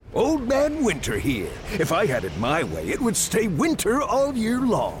Old Man Winter here. If I had it my way, it would stay winter all year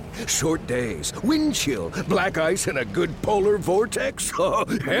long. Short days, wind chill, black ice, and a good polar vortex. Oh,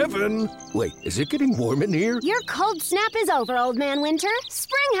 heaven. Wait, is it getting warm in here? Your cold snap is over, Old Man Winter.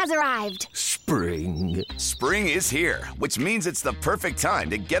 Spring has arrived. Spring. Spring is here, which means it's the perfect time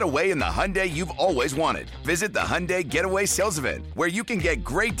to get away in the Hyundai you've always wanted. Visit the Hyundai Getaway Sales Event, where you can get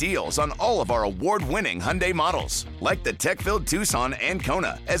great deals on all of our award-winning Hyundai models, like the tech-filled Tucson and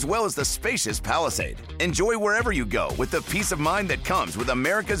Kona, as well as the spacious Palisade. Enjoy wherever you go with the peace of mind that comes with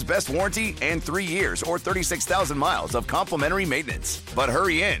America's best warranty and 3 years or 36,000 miles of complimentary maintenance. But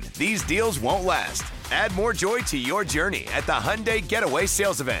hurry in, these deals won't last. Add more joy to your journey at the Hyundai Getaway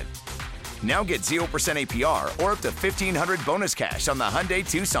Sales Event. Now get 0% APR or up to $1,500 bonus cash on the Hyundai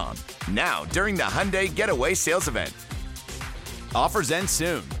Tucson. Now, during the Hyundai Getaway Sales Event. Offers end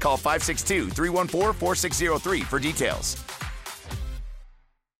soon. Call 562-314-4603 for details.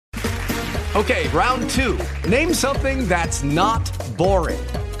 Okay, round two. Name something that's not boring.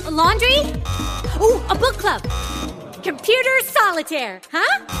 A laundry? Ooh, a book club. Computer solitaire,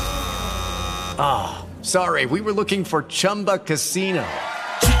 huh? Ah, sorry, we were looking for Chumba Casino.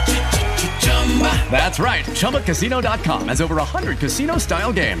 That's right, ChumbaCasino.com has over 100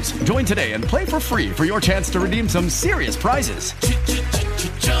 casino-style games. Join today and play for free for your chance to redeem some serious prizes.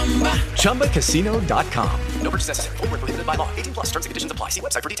 ChumbaCasino.com. No purchase necessary. Void where prohibited by law. 18+ terms and conditions apply. See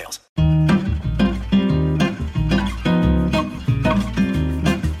website for details.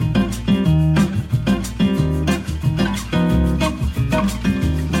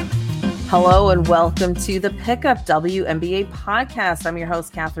 Hello and welcome to the Pickup WNBA podcast. I'm your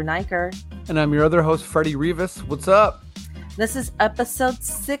host, Catherine Eicher. And I'm your other host, Freddie Rivas. What's up? This is episode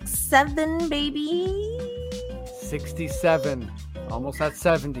 67, baby. 67. Almost at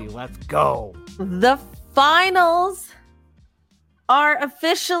 70. Let's go. The finals are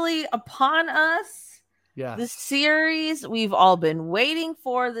officially upon us. Yes. The series we've all been waiting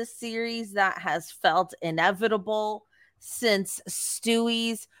for, the series that has felt inevitable since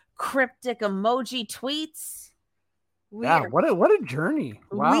Stewie's cryptic emoji tweets. What a journey.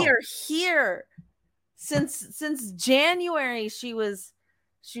 Wow. We are here since January. She was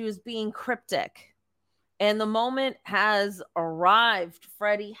being cryptic, and the moment has arrived.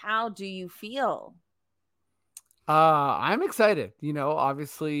 Freddie, how do you feel? I'm excited.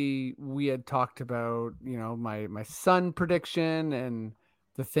 Obviously we had talked about, my son prediction and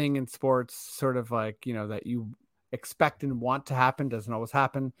the thing in sports sort of like, that you expect and want to happen doesn't always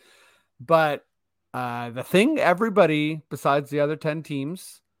happen. But the thing everybody besides the other 10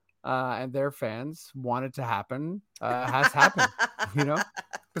 teams and their fans wanted to happen has happened,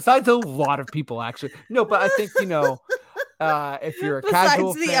 besides a lot of people actually. No, but I think, if you're a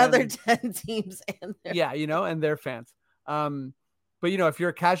casual besides the fan, other 10 teams and their and their fans. But if you're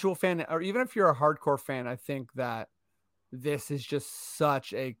a casual fan or even if you're a hardcore fan, I think that this is just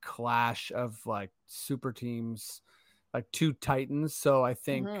such a clash of like super teams, like two titans. So I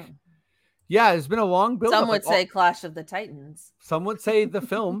think, it's been a long build. Some would say Clash of the Titans. Some would say the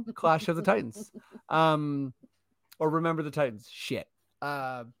film Clash of the Titans, or Remember the Titans. Shit.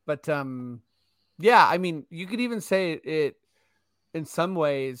 I mean, you could even say it in some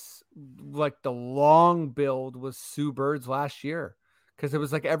ways, like the long build was Sue Bird's last year, because it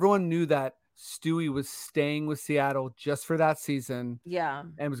was like everyone knew that Stewie was staying with Seattle just for that season. Yeah.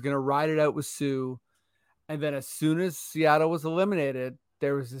 And was going to ride it out with Sue. And then as soon as Seattle was eliminated,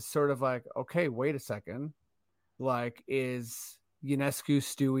 there was this sort of like, okay, wait a second. Like, is Ionescu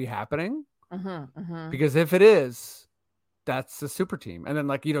Stewie happening? Because if it is, that's the super team. And then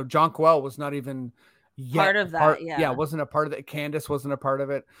like, John Coel was not even yet part of that. Wasn't a part of it. Candace wasn't a part of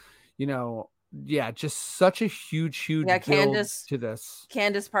it. Just such a huge build to this.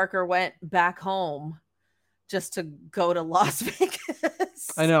 Candace Parker went back home just to go to Las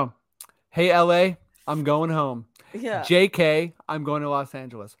Vegas. I know. Hey, LA, I'm going home. Yeah. JK, I'm going to Los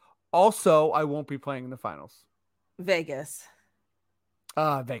Angeles. Also, I won't be playing in the finals. Vegas,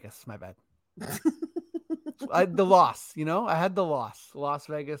 my bad. The loss, I had the loss. Las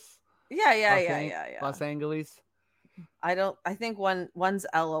Vegas. Yeah. Los Angeles. I think one's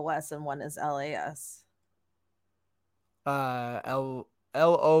LOS and one is LAS.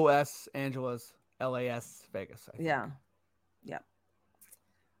 LOS Angeles, LAS Vegas. Yeah.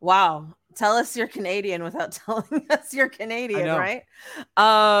 Wow. Tell us you're Canadian without telling us you're Canadian, right?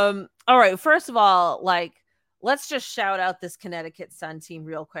 All right. First of all, let's just shout out this Connecticut Sun team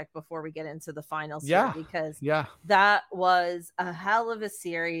real quick before we get into the finals. Yeah. Because that was a hell of a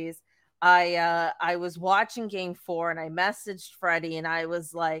series. I was watching game 4 and I messaged Freddie and I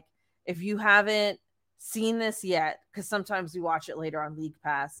was like, if you haven't seen this yet, because sometimes we watch it later on League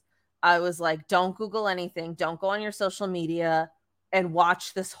Pass, I was like, don't Google anything. Don't go on your social media and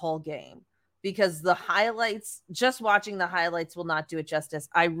watch this whole game, because the highlights, just watching the highlights will not do it justice.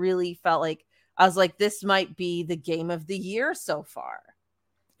 I really felt like, I was like, this might be the game of the year so far.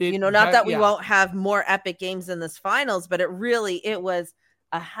 Not that we won't have more epic games in this finals, but it was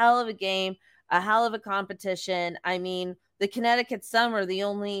a hell of a game, a hell of a competition. I mean, the Connecticut Sun were the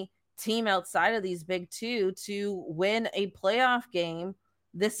only team outside of these big two to win a playoff game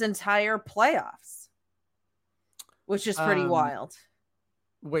this entire playoffs, which is pretty wild.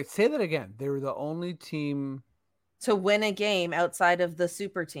 Wait, say that again. They were the only team to win a game outside of the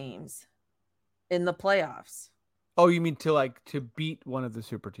super teams in the playoffs. Oh, you mean to beat one of the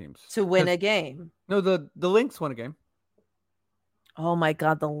super teams? To win a game. No, the Lynx won a game. Oh my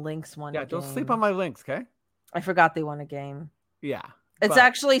God, the Lynx won a game. Yeah, don't sleep on my Lynx, okay? I forgot they won a game. Yeah. It's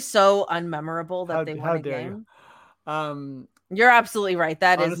actually so unmemorable that they won a game. You're absolutely right.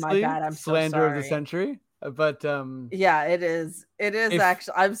 That honestly, is my bad. I'm so sorry. Slander of the century. But yeah, it is. It is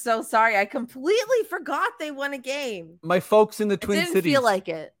actually. I'm so sorry. I completely forgot they won a game. My folks in the Twin Cities. Didn't feel like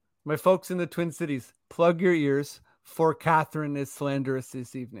it. My folks in the Twin Cities, plug your ears, for Catherine is slanderous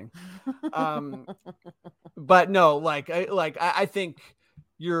this evening. But no, I think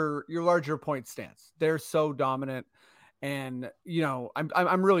your larger point stands. They're so dominant, and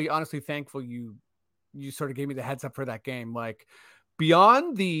I'm really honestly thankful you sort of gave me the heads up for that game. Like,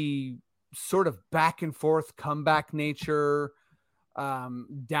 beyond the sort of back and forth comeback nature,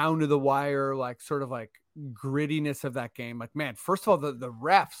 down to the wire, sort of grittiness of that game. Like, man, first of all, the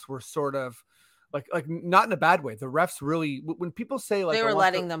refs were sort of like not in a bad way. The refs really, when people say they were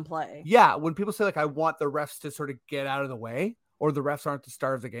letting them play. Yeah. When people say I want the refs to sort of get out of the way, or the refs aren't the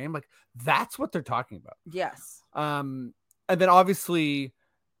star of the game, that's what they're talking about. Yes. And then obviously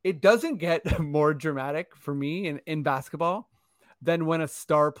it doesn't get more dramatic for me in basketball than when a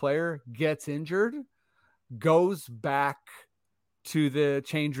star player gets injured, goes back to the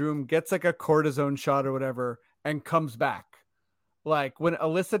change room, gets a cortisone shot or whatever, and comes back. Like when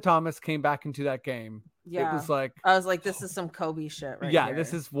Alyssa Thomas came back into that game, it was I was like, this is some Kobe shit right here.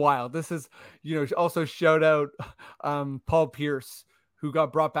 This is wild. This is, also shout out Paul Pierce, who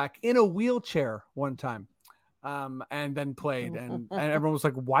got brought back in a wheelchair one time, and then played. And everyone was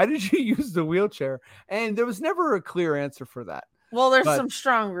like, why did you use the wheelchair? And there was never a clear answer for that. Well, there's some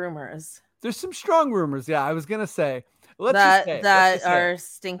strong rumors. There's some strong rumors. Yeah, I was going to say. That are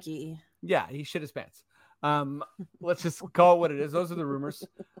stinky. Yeah, he shit his pants. Let's just call it what it is. Those are the rumors.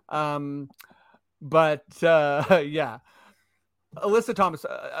 But yeah, Alyssa Thomas,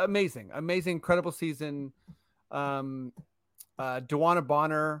 amazing, incredible season. Dewana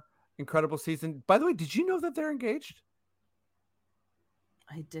Bonner, incredible season. By the way, did you know that they're engaged?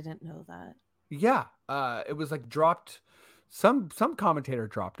 I didn't know that. Yeah, it was dropped. Some commentator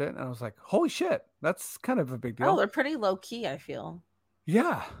dropped it, and I was like, holy shit, that's kind of a big deal. Oh, they're pretty low key, I feel.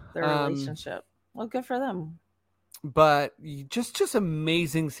 Yeah. Their relationship. Well, good for them. But just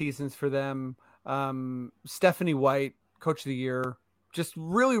amazing seasons for them. Stephanie White, Coach of the Year. Just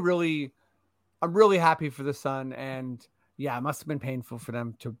really, really, I'm really happy for the Sun. And yeah, it must have been painful for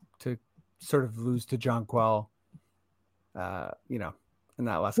them to sort of lose to Jonquel, in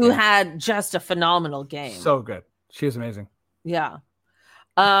that last game. Who had just a phenomenal game. So good. She was amazing. Yeah.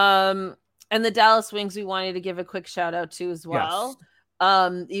 And the Dallas Wings, we wanted to give a quick shout out to as well.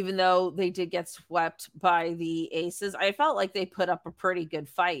 Yes. Even though they did get swept by the Aces, I felt like they put up a pretty good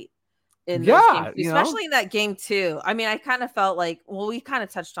fight in those games, especially in that game too. I mean, I kind of felt like, we kind of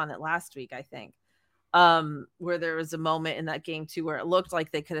touched on it last week, I think, where there was a moment in that game too where it looked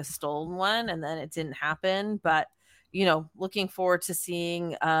like they could have stolen one and then it didn't happen. But looking forward to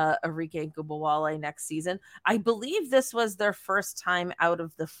seeing Enrique Gubawale next season. I believe this was their first time out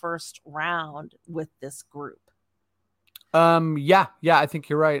of the first round with this group. Yeah, I think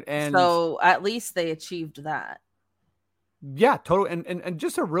you're right. And so at least they achieved that. Yeah, totally. And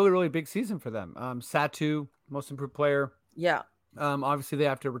just a really, really big season for them. Satu, most improved player. Yeah. Obviously they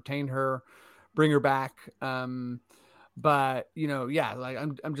have to retain her, bring her back. But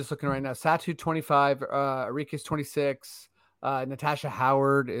I'm just looking right now. Satu 25, Enrique's 26, Natasha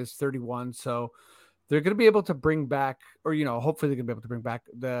Howard is 31. So they're going to be able to bring back, or hopefully they're going to be able to bring back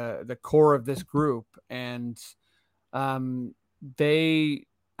the core of this group, and they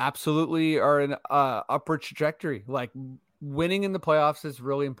absolutely are an upward trajectory. Like, winning in the playoffs is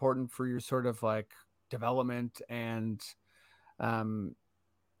really important for your sort of development, and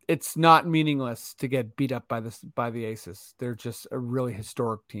it's not meaningless to get beat up by the Aces. They're just a really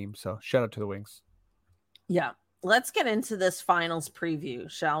historic team. So shout out to the Wings. Yeah. Let's get into this finals preview,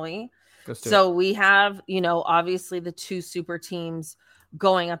 shall we? So we have, obviously the two super teams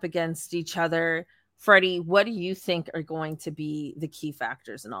going up against each other. Freddie, what do you think are going to be the key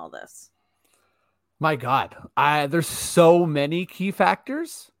factors in all this? My God, there's so many key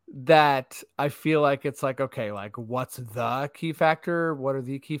factors that I feel like it's like, okay, like what's the key factor? What are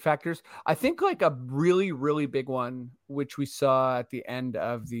the key factors? I think like a really, really big one, which we saw at the end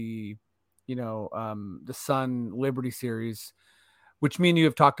of the Sun Liberty series, which me and you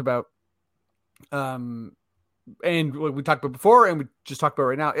have talked about, and what we talked about before, and we just talked about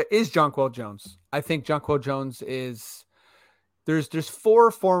right now, is Jonquel Jones. I think Jonquel Jones is there's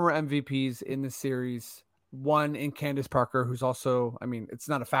 4 former MVPs in the series. One in Candace Parker, who's also, I mean, it's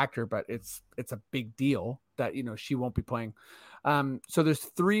not a factor, but it's a big deal that she won't be playing. So there's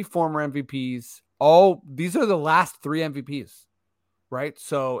 3 former MVPs. All these are the last 3 MVPs, right?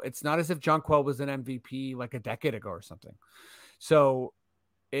 So it's not as if Jonquel was an MVP like a decade ago or something. So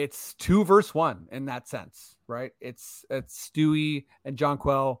it's 2 versus 1 in that sense, right? It's Stewie and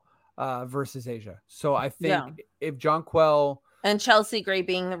Jonquel versus A'ja. So I think if Jonquel and Chelsea Gray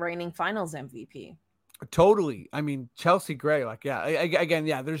being the reigning finals MVP. Totally. I mean, Chelsea Gray, like, again,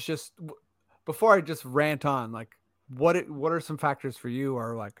 there's just, before I just rant on, like, what are some factors for you,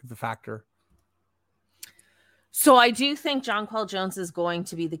 or like the factor? So I do think Jonquel Jones is going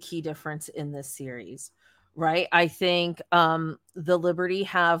to be the key difference in this series, right? I think the Liberty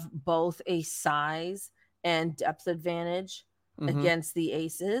have both a size and depth advantage against the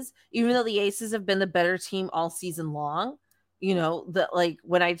Aces, even though the Aces have been the better team all season long. That like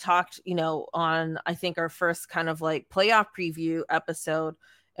when I talked, on I think our first kind of like playoff preview episode,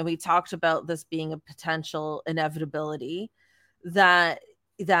 and we talked about this being a potential inevitability, that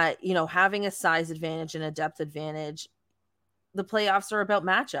having a size advantage and a depth advantage, the playoffs are about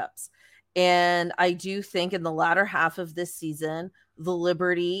matchups. And I do think in the latter half of this season, the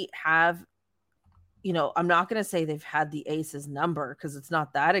Liberty have, I'm not going to say they've had the Aces number because it's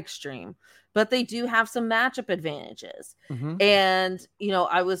not that extreme, but they do have some matchup advantages. And,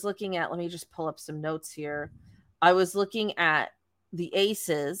 I was looking at, let me just pull up some notes here. I was looking at the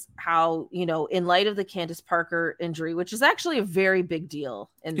Aces, how, in light of the Candace Parker injury, which is actually a very big deal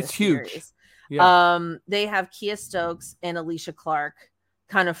in this series. Yeah. They have Kia Stokes and Alicia Clark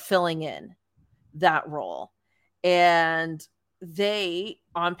kind of filling in that role. And they,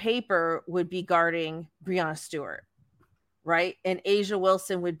 on paper, would be guarding Breanna Stewart, right? And A'ja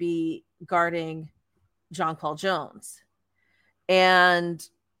Wilson would be guarding Jonquel Jones. And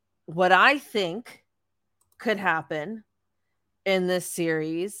what I think could happen in this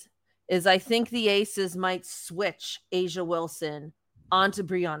series is I think the Aces might switch A'ja Wilson onto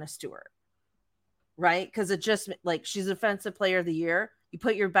Breanna Stewart, right? Because it just, like, she's Defensive Player of the Year. You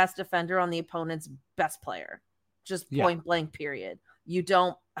put your best defender on the opponent's best player. Just point blank, period. You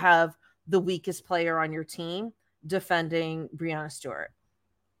don't have the weakest player on your team defending Breanna Stewart.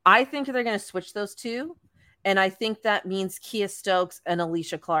 I think they're going to switch those two. And I think that means Kia Stokes and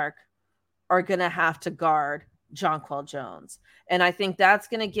Alicia Clark are going to have to guard Jonquel Jones. And I think that's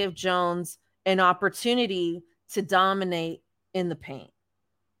going to give Jones an opportunity to dominate in the paint.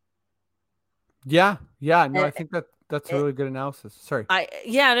 Yeah. No, I think that's a really good analysis. Sorry.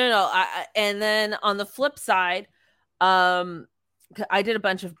 And then on the flip side, I did a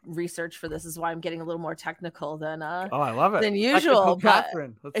bunch of research for this. Is why I'm getting a little more technical than I love it, than usual.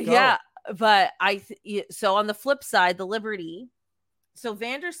 Catherine, let's go. Yeah, but so on the flip side, the Liberty. So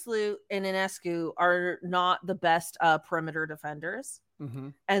Vandersloot and Ionescu are not the best perimeter defenders.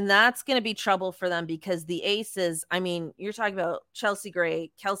 And that's going to be trouble for them because the Aces, I mean, you're talking about Chelsea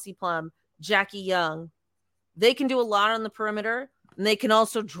Gray, Kelsey Plum, Jackie Young. They can do a lot on the perimeter, and they can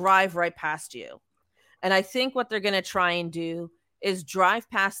also drive right past you. And I think what they're going to try and do is drive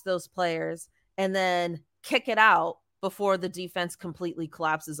past those players and then kick it out before the defense completely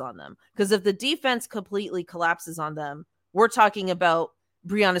collapses on them. Because if the defense completely collapses on them, we're talking about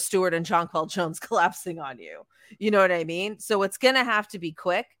Breanna Stewart and Jonquel Jones collapsing on you. You know what I mean? So it's going to have to be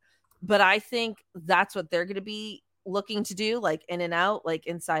quick. But I think that's what they're going to be looking to do, like in and out, like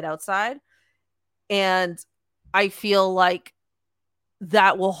inside, outside. And I feel like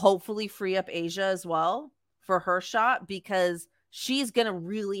that will hopefully free up A'ja as well for her shot, because she's going to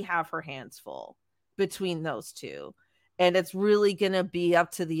really have her hands full between those two. And it's really going to be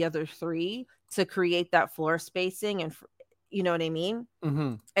up to the other 3 to create that floor spacing and, you know what I mean?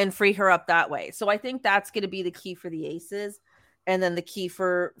 And free her up that way. So I think that's going to be the key for the Aces. And then the key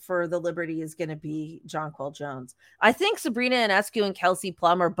for the Liberty is going to be Jonquel Jones. I think Sabrina Ionescu and Kelsey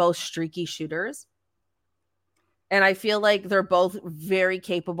Plum are both streaky shooters. And I feel like they're both very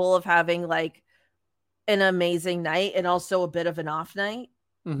capable of having like an amazing night and also a bit of an off night.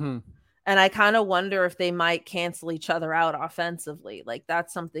 And I kind of wonder if they might cancel each other out offensively. Like,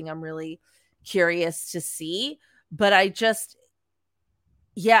 that's something I'm really curious to see. But I'm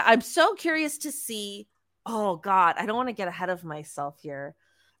so curious to see. Oh, God, I don't want to get ahead of myself here.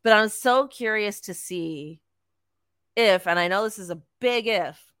 But I'm so curious to see if, and I know this is a big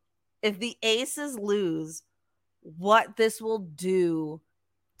if the Aces lose, what this will do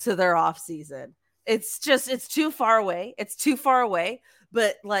to their offseason. It's too far away. It's too far away.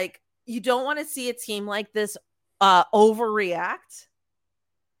 But, like, you don't want to see a team like this overreact.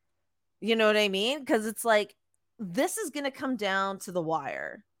 You know what I mean? Because it's like, this is going to come down to the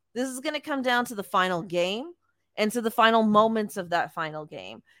wire. This is going to come down to the final game and to the final moments of that final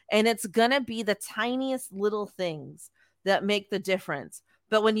game. And it's going to be the tiniest little things that make the difference.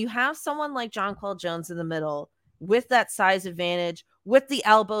 But when you have someone like Jonquel Jones in the middle with that size advantage, with the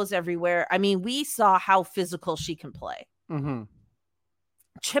elbows everywhere, I mean, we saw how physical she can play. Mm-hmm.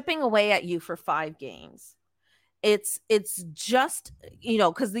 Chipping away at you for 5 games. It's just,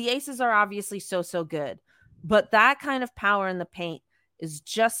 because the Aces are obviously so good, but that kind of power in the paint is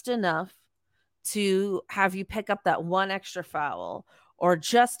just enough to have you pick up that one extra foul, or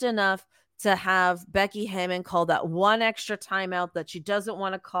just enough to have Becky Hammon call that one extra timeout that she doesn't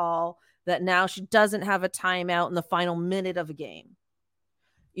want to call, that now she doesn't have a timeout in the final minute of a game.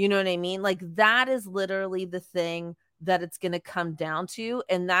 You know what I mean? Like, that is literally the thing that it's going to come down to.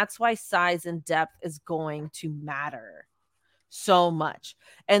 And that's why size and depth is going to matter so much.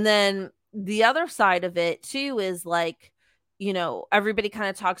 And then the other side of it too is, like, everybody kind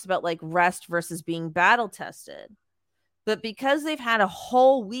of talks about like rest versus being battle tested. But because they've had a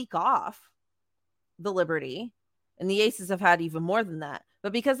whole week off, the Liberty, and the Aces have had even more than that,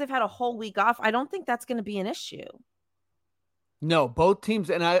 but because they've had a whole week off, I don't think that's going to be an issue. No, both teams,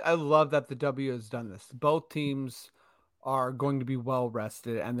 and I love that the W has done this. Both teams are going to be well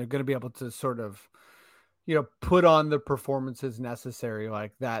rested, and they're going to be able to sort of, put on the performances necessary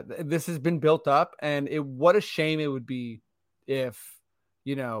like that. This has been built up, and what a shame it would be if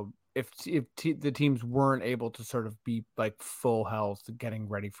the teams weren't able to sort of be like full health getting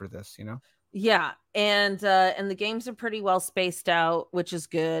ready for this, Yeah, and the games are pretty well spaced out, which is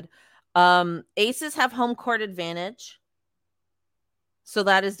good. Aces have home court advantage, so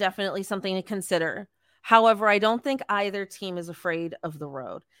that is definitely something to consider. However, I don't think either team is afraid of the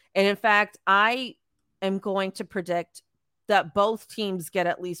road. And in fact, I am going to predict that both teams get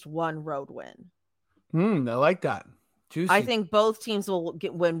at least one road win. I like that. Juicy. I think both teams will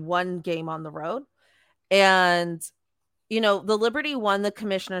win one game on the road. And, the Liberty won the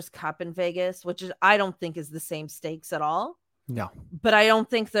Commissioner's Cup in Vegas, which I don't think is the same stakes at all. No. But I don't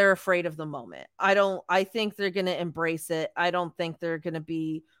think they're afraid of the moment. I think they're going to embrace it. I don't think they're going to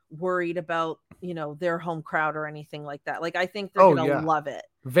be worried about, their home crowd or anything like that. Like, I think they're going to love it.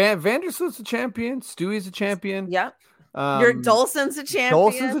 Vandersloot's a champion. Stewie's a champion. Yeah. Your Dolson's a champion.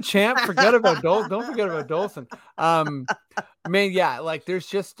 Dolson's a champ. Forget about Dolson. Don't forget about Dolson. Man, yeah, like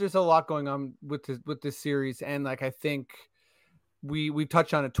there's a lot going on with this series, and like I think we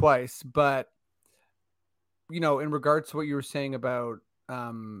touched on it twice, but in regards to what you were saying about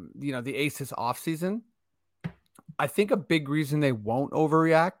the Aces off season, I think a big reason they won't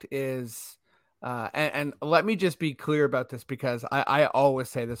overreact is and let me just be clear about this, because I always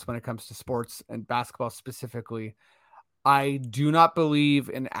say this when it comes to sports and basketball specifically. I do not believe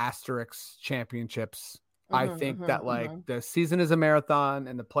in asterisk championships. I think that the season is a marathon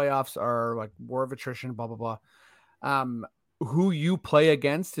and the playoffs are like war of attrition, blah, blah, blah. Who you play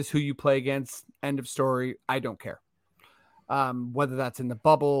against is who you play against. End of story. I don't care. Whether that's in the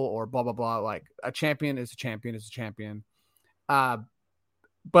bubble or blah, blah, blah. Like, a champion is a champion is a champion. But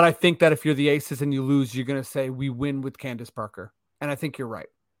I think that if you're the Aces and you lose, you're going to say we win with Candace Parker. And I think you're right.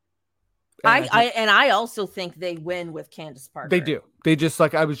 I also think they win with Candace Parker. They do. They just,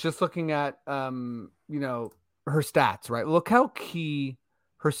 like, I was just looking at, her stats, right? Look how key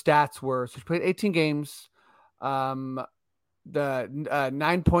her stats were. So she played 18 games, the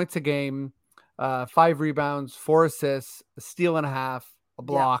 9 points a game, 5 rebounds, 4 assists, a steal and a half, a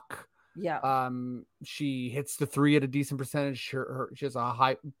block. Yeah. She hits the 3 at a decent percentage. She has a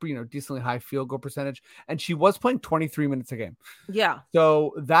high, decently high field goal percentage, and she was playing 23 minutes a game. Yeah.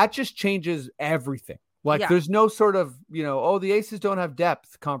 So that just changes everything. Like, there's no sort of, the Aces don't have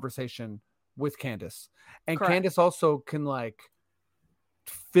depth conversation with Candace. And Correct. Candace also can, like,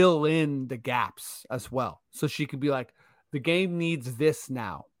 fill in the gaps as well. So she could be like, the game needs this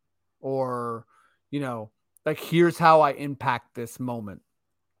now. Or, like, here's how I impact this moment.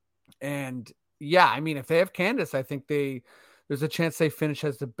 And yeah, I mean, if they have Candace, I think there's a chance they finish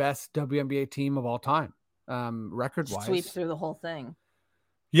as the best WNBA team of all time, record-wise. Sweep through the whole thing.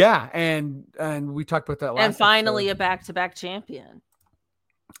 Yeah, and we talked about that last and finally episode. A back-to-back champion.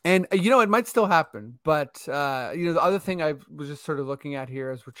 And it might still happen, but the other thing I was just sort of looking at here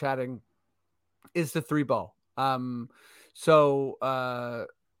as we're chatting is the 3-ball. So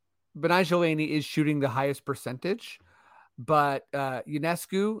Benai Delaney is shooting the highest percentage, but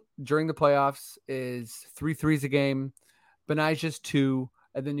Ionescu during the playoffs is 3 threes a game, Benai's 2,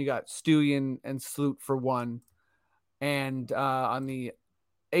 and then you got Stewie and Sloot for 1. And on the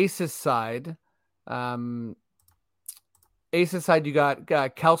Aces side, you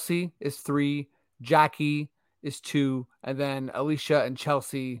got Kelsey is 3, Jackie is 2, and then Alicia and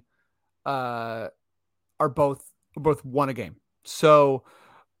Chelsea are both 1 a game. So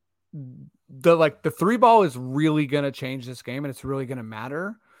the 3-ball is really going to change this game, and it's really going to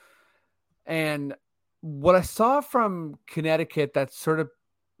matter. And what I saw from Connecticut, that's sort of,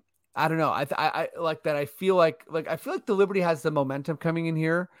 I don't know. I like that. I feel like the Liberty has the momentum coming in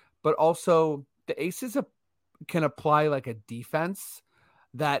here, but also the Aces can apply like a defense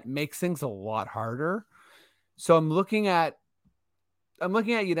that makes things a lot harder. So I'm looking at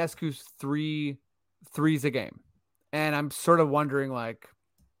Ionescu's 3 threes a game, and I'm sort of wondering like,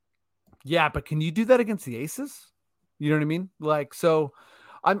 yeah, but can you do that against the Aces? You know what I mean? Like, so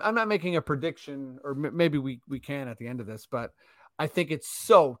I'm not making a prediction, or maybe we can at the end of this, but I think it's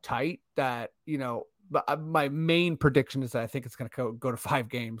so tight that, my main prediction is that I think it's going to go to 5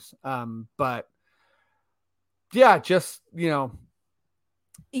 games. But yeah, just, yeah,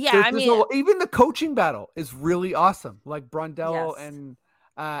 I mean, even the coaching battle is really awesome. Like Brondello yes.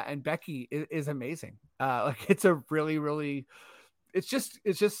 and Becky is amazing. Like it's a really, really, it's just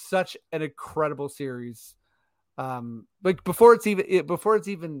such an incredible series. Like before it's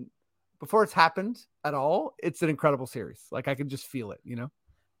happened at all, it's an incredible series. Like I can just feel it,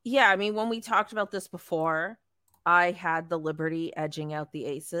 Yeah, I mean, when we talked about this before, I had the Liberty edging out the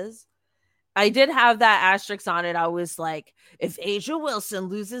Aces. I did have that asterisk on it. I was like, if Asia Wilson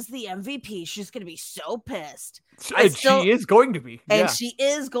loses the MVP, she's going to be so pissed. She is going to be. And she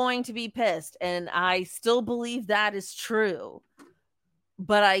is going to be pissed. And I still believe that is true.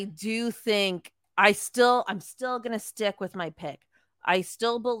 But I do think I'm still going to stick with my pick. I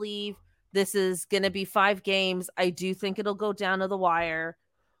still believe this is going to be 5 games. I do think it'll go down to the wire.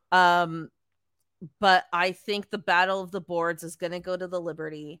 But I think the battle of the boards is going to go to the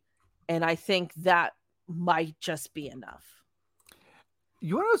Liberty. And I think that might just be enough.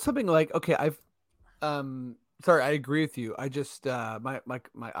 You want to know something like, okay, sorry, I agree with you. I just, my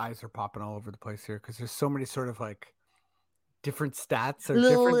eyes are popping all over the place here, because there's so many sort of like different stats, or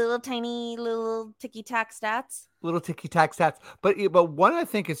little tiny little ticky-tack stats. But one I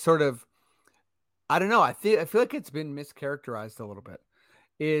think is sort of, I don't know, I feel like it's been mischaracterized a little bit,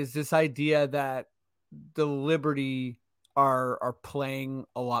 is this idea that the Liberty are playing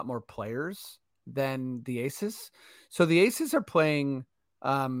a lot more players than the Aces. So the Aces are playing,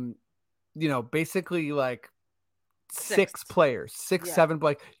 basically like 6 players, 7.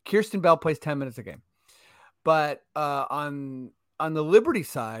 Like Kirsten Bell plays 10 minutes a game. But on the Liberty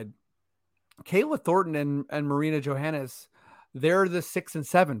side, Kayla Thornton and Marina Johannes, they're the 6 and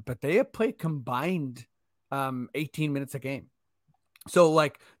 7, but they have played combined 18 minutes a game. So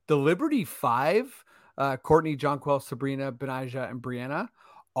like the Liberty 5, Courtney, Jonquel, Sabrina, Benijah, and Brianna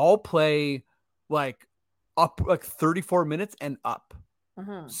all play like up like 34 minutes and up.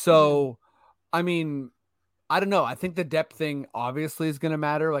 Mm-hmm. So, I mean, I don't know. I think the depth thing obviously is going to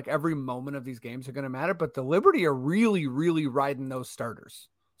matter. Like every moment of these games are going to matter, but the Liberty are really, really riding those starters.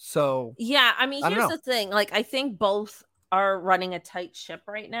 So yeah, I mean, here's the thing. Like, I think both are running a tight ship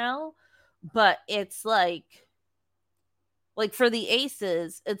right now, but it's like for the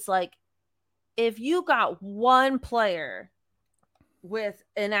Aces, it's like, if you got one player with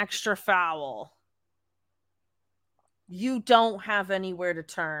an extra foul, you don't have anywhere to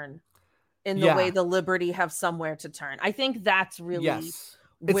turn in the way the Liberty have somewhere to turn. I think that's really it's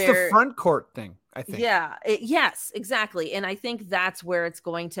the front court thing, I think. Yeah. Yes, exactly. And I think that's where it's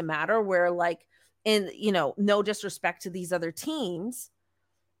going to matter, where like no disrespect to these other teams,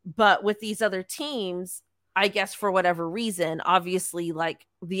 but with these other teams, I guess for whatever reason, obviously like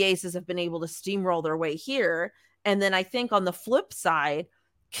the Aces have been able to steamroll their way here. And then I think on the flip side,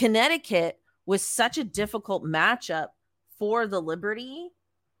 Connecticut was such a difficult matchup for the Liberty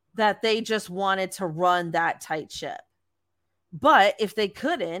that they just wanted to run that tight ship. But if they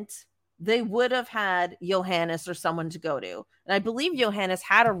couldn't, they would have had Johannes or someone to go to. And I believe Johannes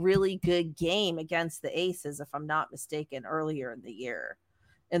had a really good game against the Aces, if I'm not mistaken, earlier in the year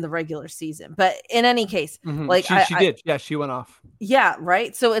in the regular season. But in any case, like she did. Yeah, she went off. Yeah,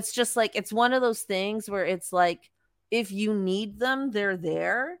 right. So it's just like, it's one of those things where it's like, if you need them, they're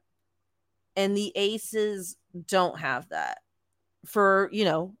there. And the Aces don't have that. For,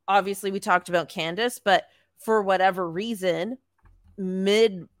 obviously we talked about Candace, but for whatever reason,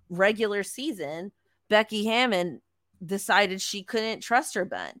 mid regular season, Becky Hammon decided she couldn't trust her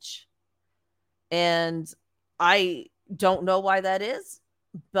bench. And I don't know why that is,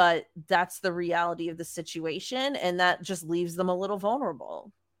 but that's the reality of the situation. And that just leaves them a little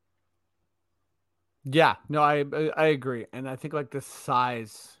vulnerable. Yeah, no, I agree. And I think like the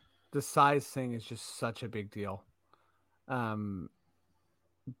size thing is just such a big deal. But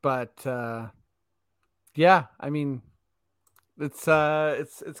yeah, I mean, it's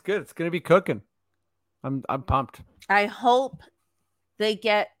good. It's gonna be cooking. I'm pumped. I hope they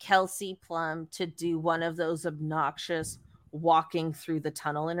get Kelsey Plum to do one of those obnoxious walking through the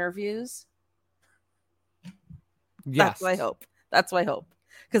tunnel interviews. Yes. That's my hope.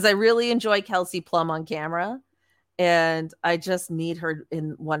 Because I really enjoy Kelsey Plum on camera. And I just need her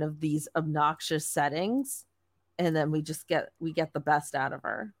in one of these obnoxious settings. And then we get the best out of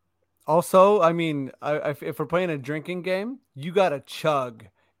her. Also, I mean, if we're playing a drinking game, you got to chug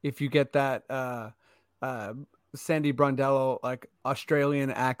if you get that Sandy Brondello like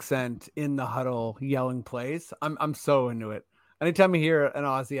Australian accent in the huddle yelling plays. I'm so into it. Anytime I hear an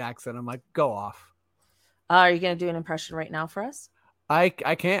Aussie accent, I'm like, go off. Are you going to do an impression right now for us? I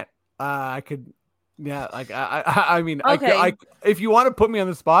can't. I could. Yeah, like I mean, okay. I if you want to put me on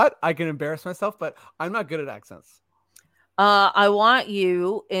the spot, I can embarrass myself, but I'm not good at accents. I want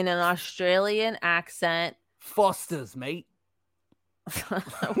you in an Australian accent. Foster's, mate. I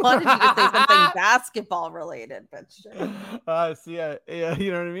wanted you to say something basketball related, but sure. So yeah,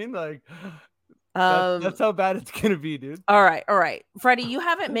 you know what I mean? Like, that's how bad it's gonna be, dude. All right, Freddie, you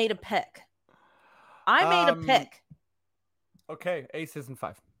haven't made a pick. I made a pick. Okay, Aces and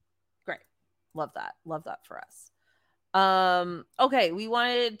 5. Great, love that for us. Okay, we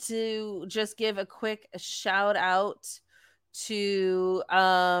wanted to just give a quick shout out to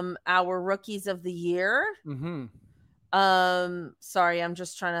our rookies of the year. Mm-hmm. Sorry, I'm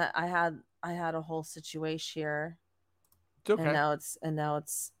just trying to. I had a whole situation here. It's okay. And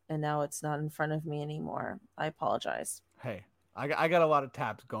now it's not in front of me anymore. I apologize. Hey, I got a lot of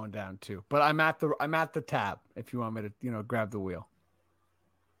tabs going down too, but I'm at the tab. If you want me to, grab the wheel.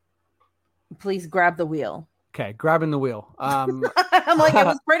 Please grab the wheel. Okay, grabbing the wheel. I'm like, it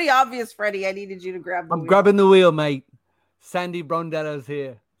was pretty obvious, Freddie. I needed you to grab the wheel. I'm grabbing the wheel, mate. Sandy Brondello's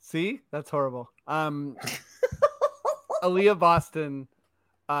here. See? That's horrible. Aaliyah Boston,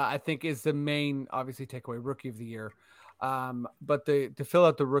 I think, is the main, obviously, takeaway rookie of the year. But to fill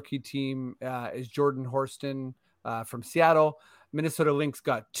out the rookie team is Jordan Horston from Seattle. Minnesota Lynx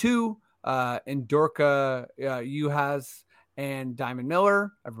got 2. Endorka Uhas and Diamond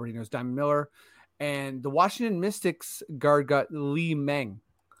Miller. Everybody knows Diamond Miller. And the Washington Mystics guard got Lee Meng.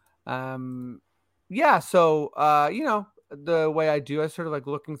 Yeah, so, the way I do, I sort of like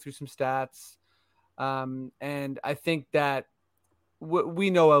looking through some stats. And I think that we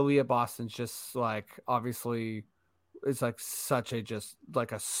know Aaliyah Boston's just like, obviously, is like such a, just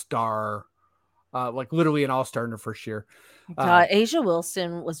like a star, like literally an all-star in her first year. Asia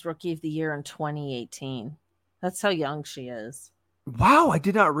Wilson was rookie of the year in 2018. That's how young she is. Wow, I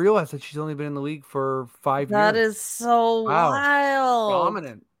did not realize that she's only been in the league for 5 years. That is so wild.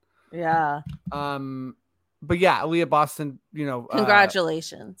 Dominant. Yeah. But yeah, Aaliyah Boston,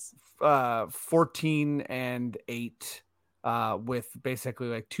 congratulations. 14 and 8, with basically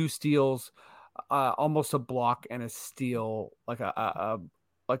like 2 steals, almost a block and a steal, like a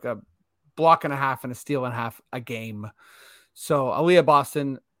block and a half and a steal and a half a game. So Aaliyah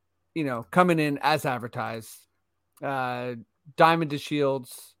Boston, coming in as advertised. Diamond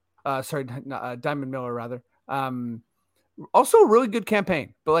Miller rather. Also a really good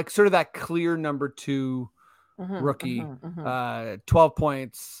campaign, but like sort of that clear number 2 rookie. 12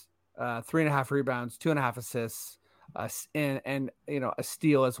 points, 3.5 rebounds, 2.5 assists, and a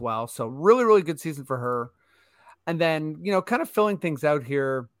steal as well. So really, really good season for her. And then, kind of filling things out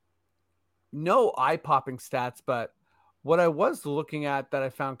here. No eye-popping stats, but what I was looking at that I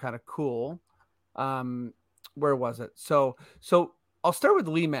found kind of cool. Where was it? So I'll start with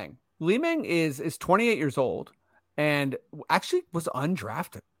Lee Meng. Lee Meng is 28 years old and actually was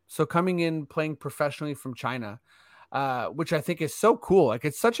undrafted. So coming in playing professionally from China, which I think is so cool. Like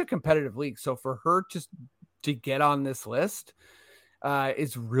it's such a competitive league. So for her just to get on this list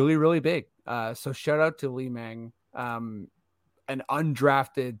is really, really big. So shout out to Lee Meng, an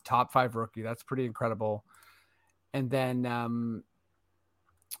undrafted top 5 rookie. That's pretty incredible. And then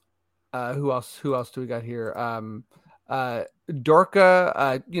who else do we got here?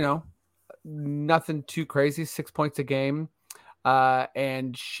 Dorka, nothing too crazy, 6 points a game.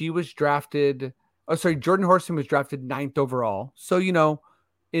 And she was drafted. Oh, sorry. Jordan Horson was drafted 9th overall. So,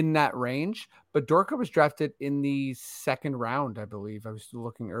 in that range. But Dorka was drafted in the 2nd round, I believe. I was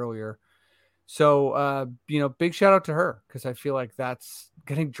looking earlier. So, big shout out to her, because I feel like that's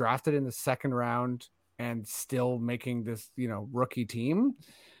getting drafted in the 2nd round and still making this, rookie team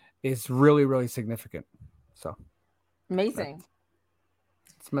is really, really significant. So amazing.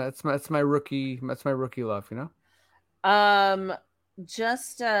 It's my rookie love, We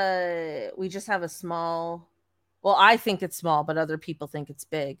just have a small, well, I think it's small, but other people think it's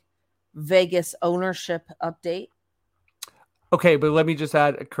big, Vegas ownership update. Okay, but let me just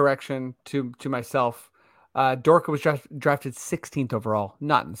add a correction to myself. Dorka was drafted 16th overall,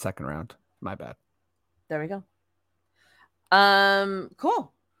 not in the 2nd round. My bad. There we go.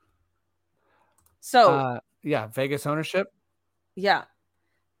 Cool. So Vegas ownership. Yeah.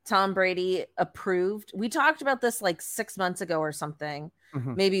 Tom Brady approved. We talked about this like 6 months ago or something,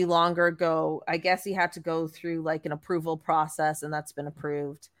 maybe longer ago. I guess he had to go through like an approval process, and that's been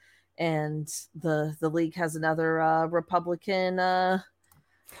approved. And the league has another Republican in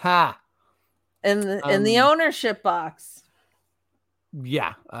the ownership box.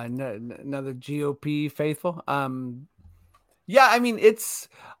 Yeah, another GOP faithful. I mean, it's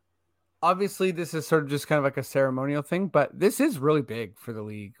obviously this is sort of just kind of like a ceremonial thing, but this is really big for the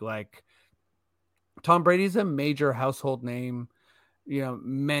league. Like, Tom Brady's a major household name,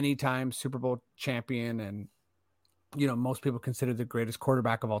 many times Super Bowl champion, and most people consider the greatest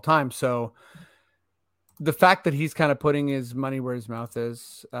quarterback of all time. So the fact that he's kind of putting his money where his mouth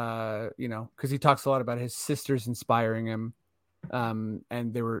is, because he talks a lot about his sisters inspiring him, and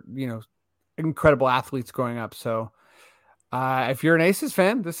they were, incredible athletes growing up. So if you're an Aces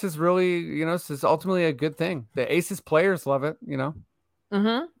fan, this is really, this is ultimately a good thing. The Aces players love it,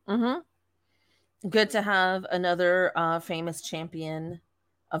 Good to have another famous champion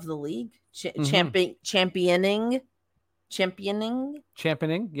of the league, championing,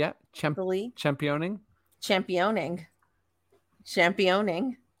 yeah, the league, championing.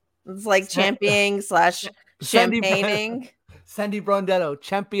 It's like championing / champagning. Sandy Brondello,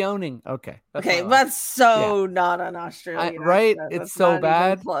 championing. Okay. That's so not an Australian right? Accent. It's That's so not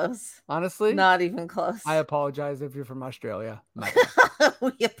bad. even close. Honestly, not even close. I apologize if you're from Australia.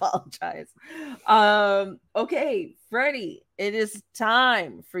 We apologize. Okay, Freddie, it is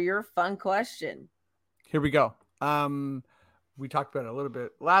time for your fun question. Here we go. We talked about it a little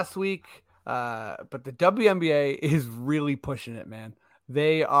bit last week, but the WNBA is really pushing it, man.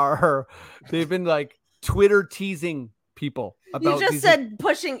 They've been like Twitter teasing people about. You just said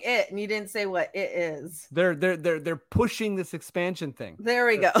pushing it, and you didn't say what it is. They're pushing this expansion thing. There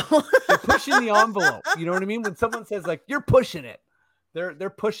we go. They're pushing the envelope. You know what I mean? When someone says like you're pushing it, they're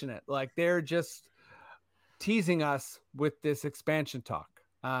pushing it. Like, they're just teasing us with this expansion talk.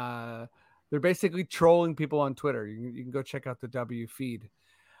 They're basically trolling people on Twitter. You can go check out the W feed.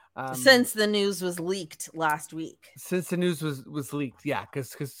 Since the news was leaked last week. Since the news was leaked, yeah,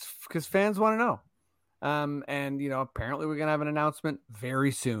 because fans want to know. And apparently we're gonna have an announcement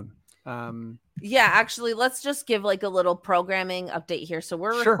very soon. Actually, let's just give like a little programming update here. So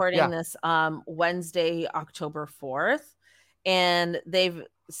we're recording this Wednesday, October 4th, and they've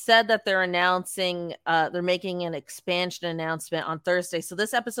said that they're making an expansion announcement on Thursday. So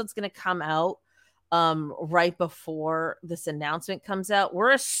this episode's going to come out right before this announcement comes out.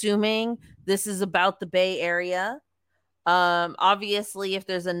 We're assuming this is about the Bay Area. Obviously, if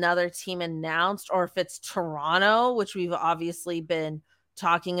there's another team announced, or if it's Toronto, which we've obviously been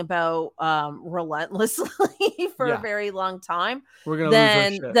talking about relentlessly for a very long time,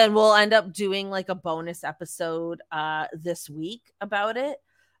 then we'll end up doing like a bonus episode this week about it,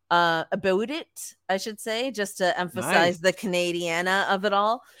 I should say, just to emphasize the Canadiana of it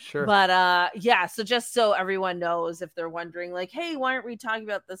all. Sure. But so just so everyone knows, if they're wondering like, hey, why aren't we talking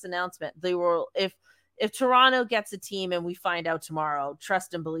about this announcement? They will, if Toronto gets a team and we find out tomorrow,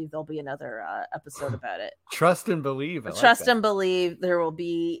 trust and believe there'll be another episode about it. Trust and believe. And believe there will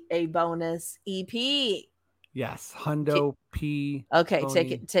be a bonus EP. Yes, Hundo P. Okay,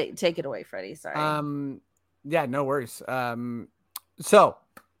 Pony. take it away, Freddie. Sorry. Yeah, no worries. So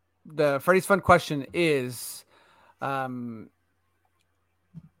the Freddie's fun question is,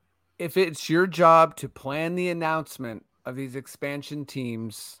 if it's your job to plan the announcement of these expansion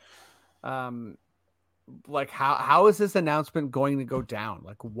teams, like how is this announcement going to go down?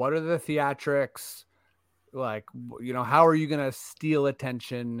 Like, what are the theatrics? Like, how are you going to steal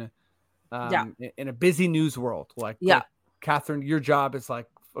attention in a busy news world? Like, Catherine, your job is like,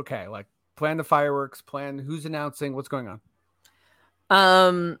 okay, like plan the fireworks, plan who's announcing, what's going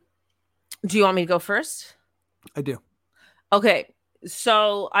on. Do you want me to go first? I do. Okay.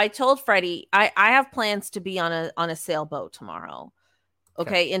 So I told Freddie I have plans to be on a sailboat tomorrow.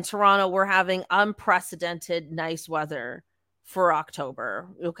 Okay. In Toronto, we're having unprecedented nice weather for October.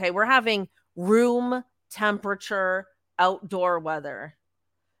 Okay. We're having room temperature outdoor weather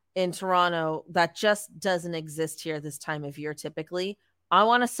in Toronto that just doesn't exist here this time of year typically. I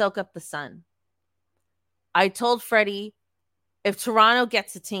want to soak up the sun. I told Freddie, if Toronto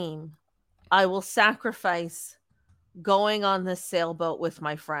gets a team, I will sacrifice going on this sailboat with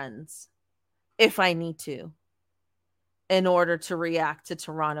my friends if I need to in order to react to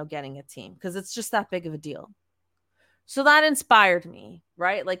Toronto getting a team because it's just that big of a deal. So that inspired me,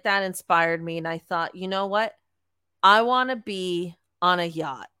 right? Like that inspired me. And I thought, you know what? I want to be on a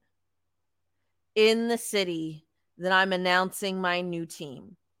yacht in the city that I'm announcing my new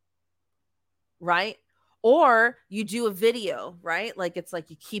team, right? Or you do a video, right? Like it's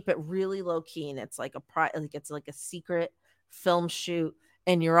like you keep it really low key and it's like it's like a secret film shoot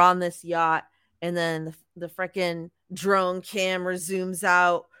and you're on this yacht and then the freaking drone camera zooms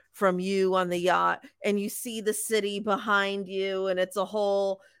out from you on the yacht and you see the city behind you and it's a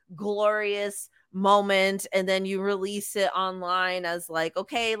whole glorious moment and then you release it online as like,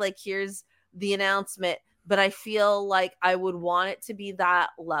 okay, like here's the announcement. But I feel like I would want it to be that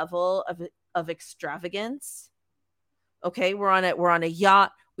level of extravagance. Okay, we're on a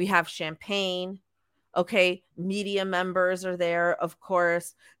yacht, we have champagne. Okay, media members are there, of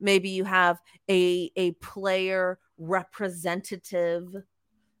course. Maybe you have a player representative.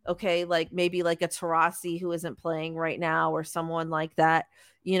 Okay, like maybe like a Tarasi who isn't playing right now or someone like that.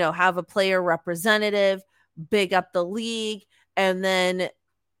 You know, have a player representative, big up the league, and then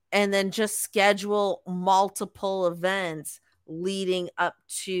just schedule multiple events leading up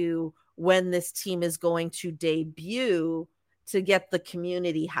to when this team is going to debut to get the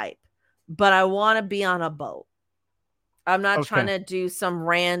community hype. But I want to be on a boat. I'm not trying to do some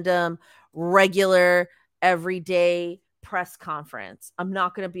random, regular, everyday press conference. I'm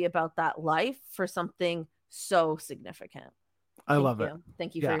not going to be about that life for something so significant. I love it.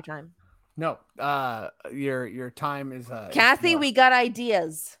 Thank you for your time. No, your time is Kathy, we got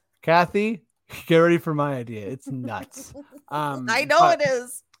ideas. Kathy, get ready for my idea. It's nuts. I know it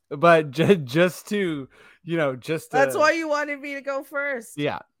is. But just to, that's why you wanted me to go first.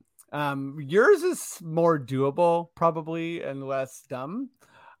 Yeah. Yours is more doable probably and less dumb.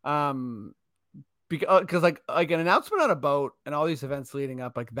 Because like an announcement on a boat and all these events leading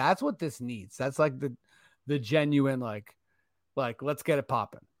up, like that's what this needs. That's like the genuine, like let's get it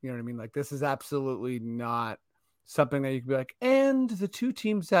popping. You know what I mean? Like this is absolutely not something that you can be like, and the two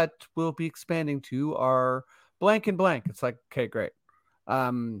teams that will be expanding to are blank and blank. It's like, okay, great.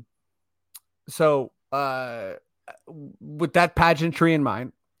 So with that pageantry in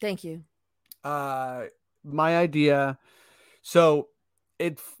mind, thank you. My idea. So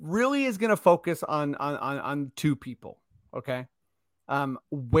it really is going to focus on two people. Okay.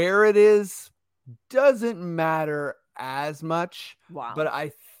 Where it is doesn't matter as much. Wow. But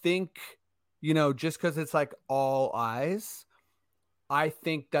I think, just because it's like all eyes, I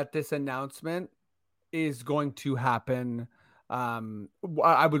think that this announcement is going to happen.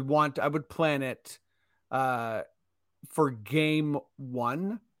 I would plan it for game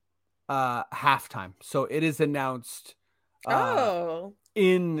 1, halftime. So it is announced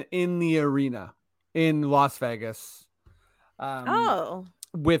in the arena in Las Vegas.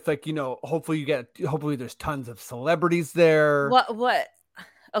 With like, hopefully there's tons of celebrities there. What?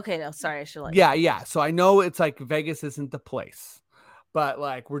 Okay, no, sorry, I should like. Yeah. So I know it's like Vegas isn't the place, but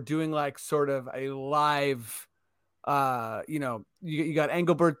like we're doing like sort of a live, you got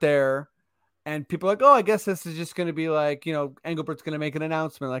Engelbert there, and people are like, oh, I guess this is just going to be like, Engelbert's going to make an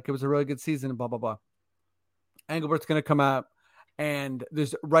announcement like it was a really good season and blah blah blah. Engelbert's going to come out, and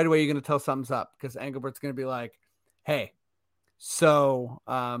there's right away you're going to tell something's up because Engelbert's going to be like, hey, so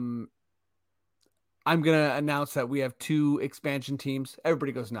I'm going to announce that we have 2 expansion teams.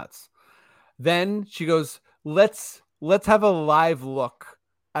 Everybody goes nuts. Then she goes, let's have a live look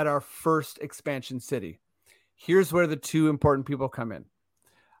at our first expansion city. Here's where the 2 important people come in.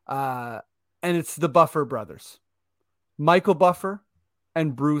 And it's the Buffer brothers, Michael Buffer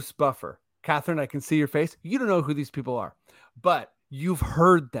and Bruce Buffer. Catherine, I can see your face. You don't know who these people are, but you've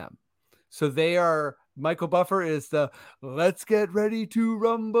heard them. So they are, Michael Buffer is the let's get ready to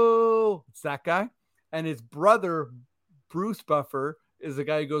rumble. It's that guy. And his brother, Bruce Buffer, is the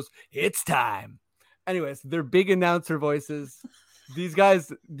guy who goes, it's time. Anyways, they're big announcer voices. These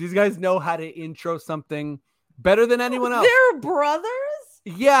guys know how to intro something better than anyone else. They're brothers?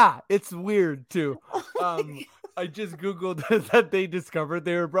 Yeah, it's weird too. I just Googled that they discovered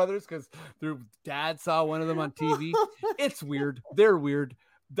they were brothers because their dad saw one of them on TV. It's weird. They're weird.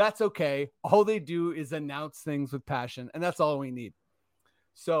 That's okay. All they do is announce things with passion, and that's all we need.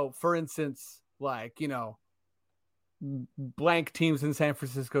 So, for instance, like, you know, blank teams in San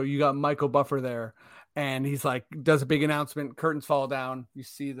Francisco, you got Michael Buffer there, and he's like, does a big announcement, curtains fall down. You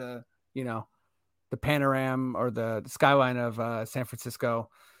see the, you know, the panorama or the skyline of San Francisco.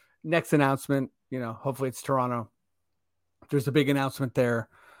 Next announcement, you know, hopefully it's Toronto. There's a big announcement there.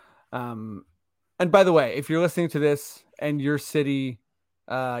 And by the way, if you're listening to this and your city,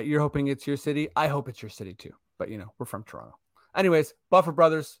 you're hoping it's your city, I hope it's your city too. But, you know, we're from Toronto. Anyways, Buffer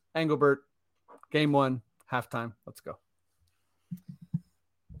Brothers, Engelbert, game 1, halftime. Let's go.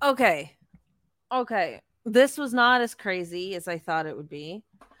 Okay. This was not as crazy as I thought it would be.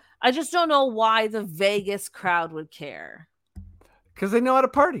 I just don't know why the Vegas crowd would care. Because they know how to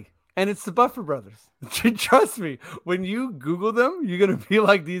party. And it's the Buffer Brothers. Trust me, when you Google them, you're gonna be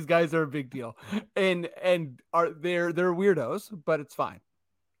like, these guys are a big deal. And they're weirdos, but it's fine.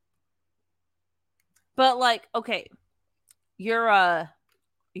 But like, okay, you're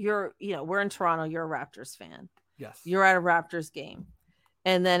you know, we're in Toronto, you're a Raptors fan. Yes. You're at a Raptors game.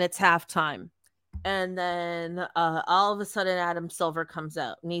 And then it's halftime. And then all of a sudden Adam Silver comes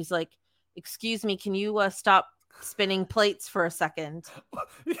out and he's like, excuse me, can you stop spinning plates for a second?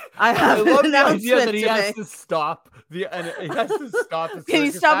 I love the idea that he has to stop. He has to stop. Can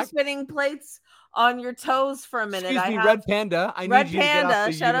you stop spinning plates on your toes for a minute? Excuse me, Red Panda. Red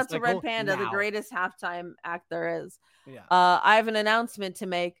Panda. Shout out to Red Panda, the greatest halftime act there is. Yeah. I have an announcement to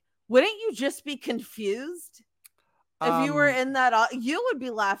make. Wouldn't you just be confused? If you were in that, you would be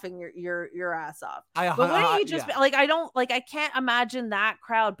laughing your ass off. But wouldn't you just be like, I can't imagine that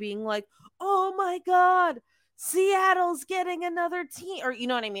crowd being like, oh my God, Seattle's getting another team, or you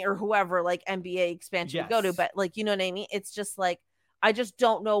know what I mean, or whoever, like NBA expansion would go to. But like, you know what I mean? It's just like, I just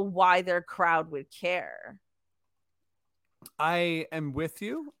don't know why their crowd would care. I am with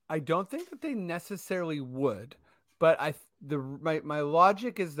you. I don't think that they necessarily would, but my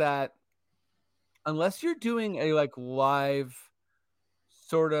logic is that unless you're doing a like live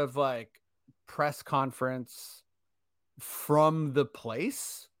sort of like press conference from the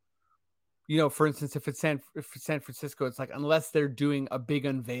place, you know, for instance, if it's San Francisco, it's like, unless they're doing a big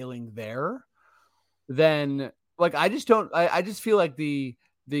unveiling there, then like, I just feel like the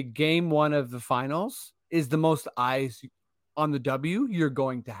game 1 of the finals is the most eyes on the W you're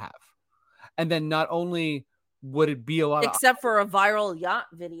going to have. And then not only would it be a lot except for a viral yacht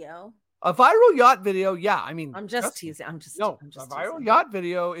video. A viral yacht video, yeah. I mean, I'm just teasing. A viral yacht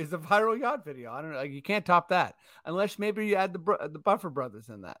video is a viral yacht video. I don't know. Like, you can't top that unless maybe you add the Buffer Brothers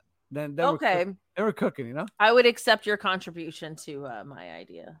in that. Then okay, they were cooking. You know, I would accept your contribution to my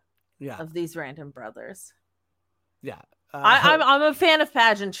idea. Yeah, of these random brothers. Yeah, I'm a fan of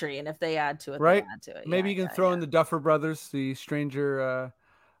pageantry, and if they add to it, right? They add to it. Maybe you can throw in the Duffer Brothers, the Stranger,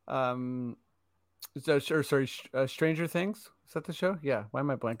 Stranger Things. Is that the show? Yeah. Why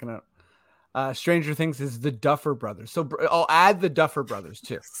am I blanking out? Stranger Things is the Duffer Brothers. So I'll add the Duffer Brothers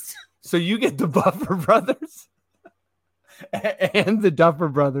too. So you get the Buffer Brothers and the Duffer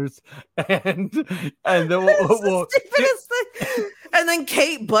Brothers, and then we'll and then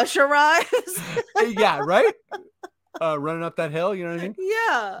Kate Bush arrives. Yeah, right. Running up that hill, you know what I mean?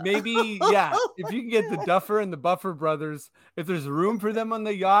 Yeah. Maybe, yeah. If you can get the Duffer and the Buffer Brothers, if there's room for them on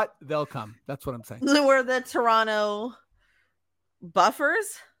the yacht, they'll come. That's what I'm saying. We're the Toronto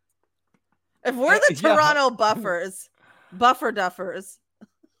Buffers. If we're the Toronto Buffers, Buffer Duffers.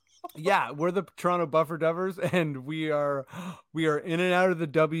 Yeah, we're the Toronto Buffer Duffers, and we are in and out of the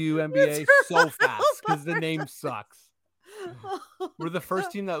WNBA so fast because the name sucks. We're the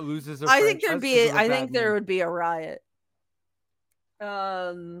first team that loses. I think there would be a riot.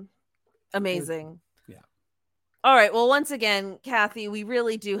 Amazing. Yeah. All right. Well, once again, Kathy, we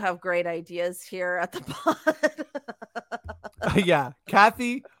really do have great ideas here at the pod. Yeah,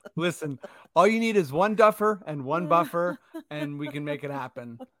 Kathy, listen, all you need is one Duffer and one Buffer, and we can make it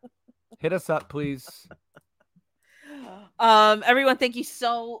happen. Hit us up, please. Everyone, thank you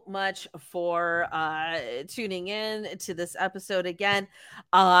so much for tuning in to this episode again.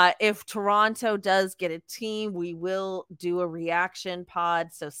 If Toronto does get a team, we will do a reaction pod,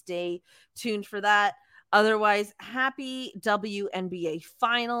 so stay tuned for that. Otherwise, happy WNBA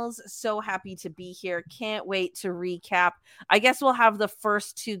finals. So happy to be here. Can't wait to recap. I guess we'll have the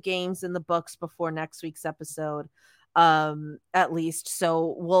first 2 games in the books before next week's episode. at least.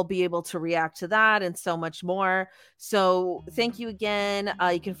 So we'll be able to react to that and so much more. So thank you again.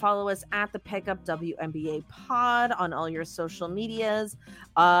 You can follow us at the Pickup WNBA Pod on all your social medias.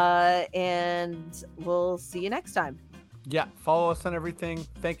 And we'll see you next time. Yeah, follow us on everything.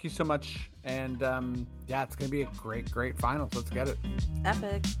 Thank you so much. And yeah, it's going to be a great finals. Let's get it.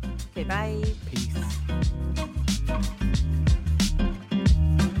 Epic. Okay, bye. Peace.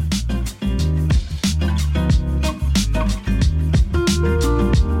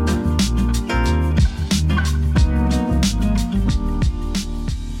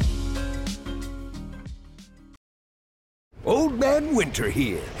 Old Man Winter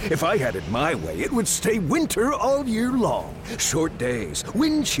here. If I had it my way, it would stay winter all year long. Short days,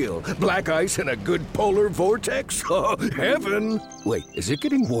 wind chill, black ice, and a good polar vortex. Oh, heaven! Wait, is it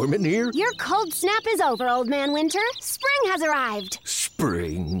getting warm in here? Your cold snap is over, Old Man Winter. Spring has arrived.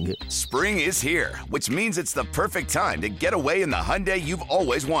 Spring. Spring is here, which means it's the perfect time to get away in the Hyundai you've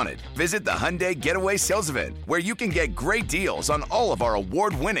always wanted. Visit the Hyundai Getaway Sales Event, where you can get great deals on all of our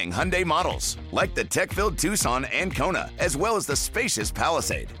award-winning Hyundai models, like the tech-filled Tucson and Kona, as well as the spacious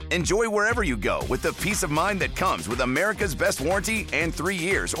Palisade. Enjoy wherever you go with the peace of mind that comes with America's best warranty and 3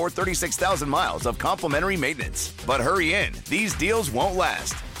 years or 36,000 miles of complimentary maintenance. But hurry in, these deals won't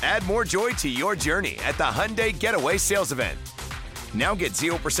last. Add more joy to your journey at the Hyundai Getaway Sales Event. Now get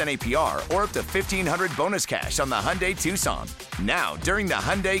 0% APR or up to $1,500 bonus cash on the Hyundai Tucson. Now, during the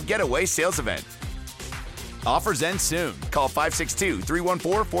Hyundai Getaway Sales Event. Offers end soon. Call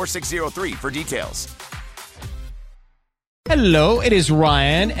 562-314-4603 for details. Hello, it is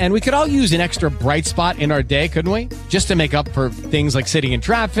Ryan, and we could all use an extra bright spot in our day, couldn't we? Just to make up for things like sitting in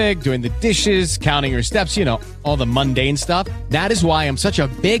traffic, doing the dishes, counting your steps, you know, all the mundane stuff. That is why I'm such a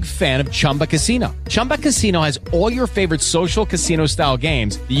big fan of Chumba Casino. Chumba Casino has all your favorite social casino-style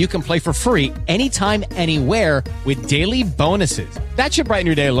games that you can play for free anytime, anywhere with daily bonuses. That should brighten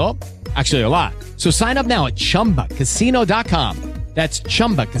your day a little. Actually, a lot. So sign up now at ChumbaCasino.com. That's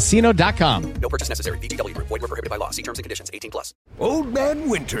ChumbaCasino.com. No purchase necessary. VGW Group. Void where prohibited by law. See terms and conditions. 18+. Old Man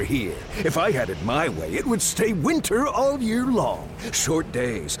Winter here. If I had it my way, it would stay winter all year long. Short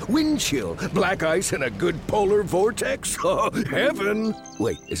days, wind chill, black ice, and a good polar vortex. Oh, heaven!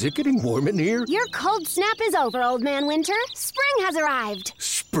 Wait, is it getting warm in here? Your cold snap is over, Old Man Winter. Spring has arrived.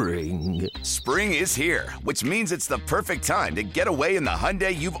 Spring. Spring is here, which means it's the perfect time to get away in the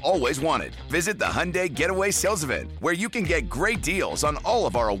Hyundai you've always wanted. Visit the Hyundai Getaway Sales Event, where you can get great deals on all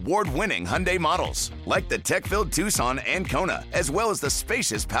of our award-winning Hyundai models, like the tech-filled Tucson and Kona, as well as the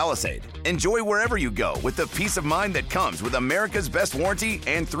spacious Palisade. Enjoy wherever you go with the peace of mind that comes with America's best warranty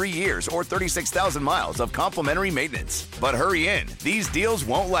and 3 years or 36,000 miles of complimentary maintenance. But hurry in, these deals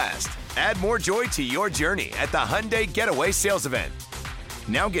won't last. Add more joy to your journey at the Hyundai Getaway Sales Event.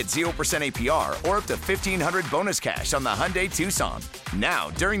 Now get 0% APR or up to $1,500 bonus cash on the Hyundai Tucson.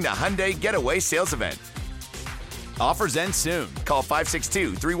 Now, during the Hyundai Getaway Sales Event. Offers end soon. Call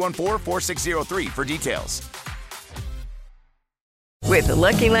 562-314-4603 for details. With the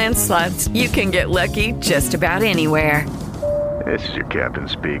Lucky Land Slots, you can get lucky just about anywhere. This is your captain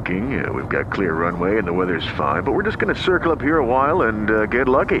speaking. We've got clear runway and the weather's fine, but we're just going to circle up here a while and get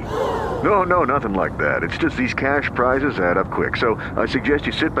lucky. No, nothing like that. It's just these cash prizes add up quick. So I suggest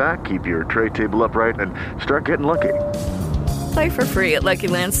you sit back, keep your tray table upright, and start getting lucky. Play for free at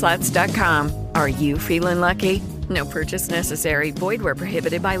LuckyLandSlots.com. Are you feeling lucky? No purchase necessary. Void where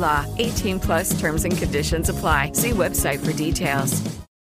prohibited by law. 18+ terms and conditions apply. See website for details.